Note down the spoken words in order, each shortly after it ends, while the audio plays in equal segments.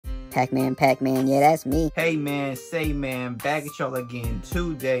Pac-Man, yeah, that's me. Hey man, say man, back at y'all again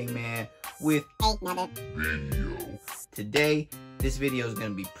today, man, with another video. Today, this video is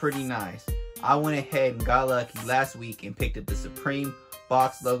gonna be pretty nice. I went ahead and got lucky last week and picked up the Supreme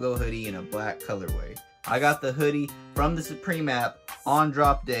box logo hoodie in a black colorway. I got the hoodie from the Supreme app on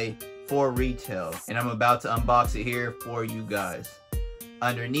drop day for retail, and I'm about to unbox it here for you guys.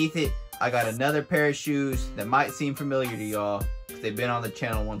 Underneath it, I got another pair of shoes that might seem familiar to y'all because they've been on the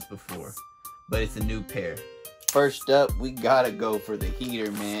channel once before, but it's a new pair. First up, we gotta go for the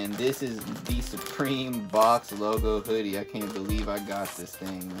heater, man. This is the Supreme box logo hoodie. I can't believe I got this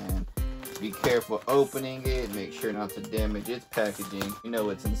thing, man. Be careful opening it. Make sure not to damage its packaging. You know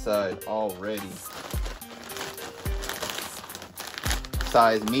what's inside already.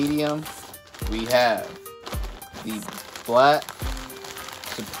 Size medium, we have the black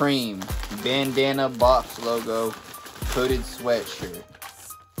Supreme bandana box logo hooded sweatshirt.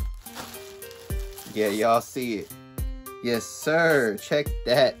 Yeah, y'all see it. Yes, sir. Check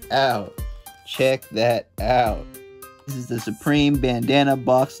that out. Check that out. This is the Supreme bandana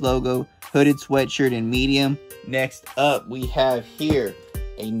box logo hooded sweatshirt in medium. Next up, we have here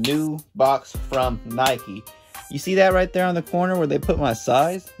a new box from Nike. You see that right there on the corner where they put my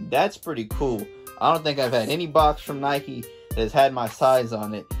size? That's pretty cool. I don't think I've had any box from Nike that has had my size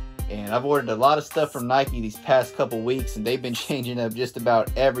on it. And I've ordered a lot of stuff from Nike these past couple weeks, and they've been changing up just about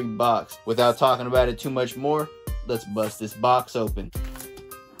every box. Without talking about it too much more, let's bust this box open.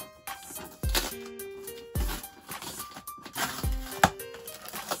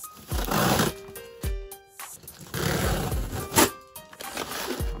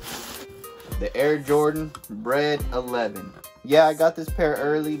 The Air Jordan Bred 11. Yeah, I got this pair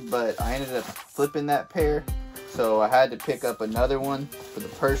early, but I ended up flipping that pair, so I had to pick up another one for the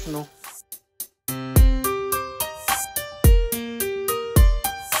personal.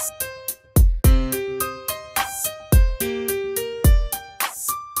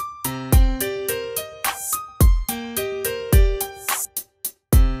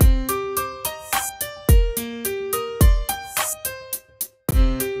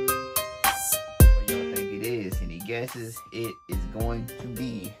 Guesses it is going to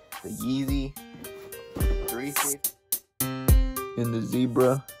be the Yeezy 350 in the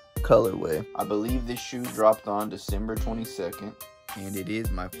zebra colorway. I believe this shoe dropped on December 22nd, and it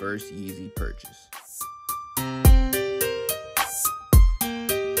is my first Yeezy purchase.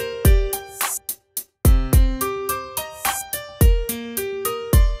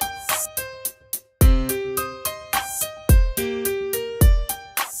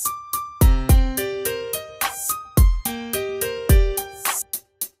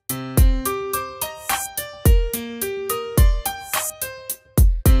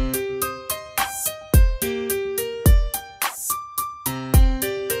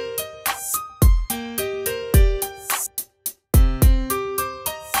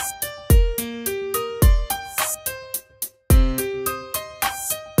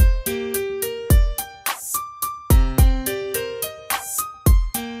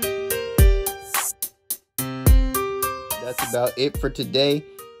 That's about it for today.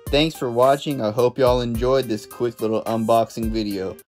 Thanks for watching. I hope y'all enjoyed this quick little unboxing video.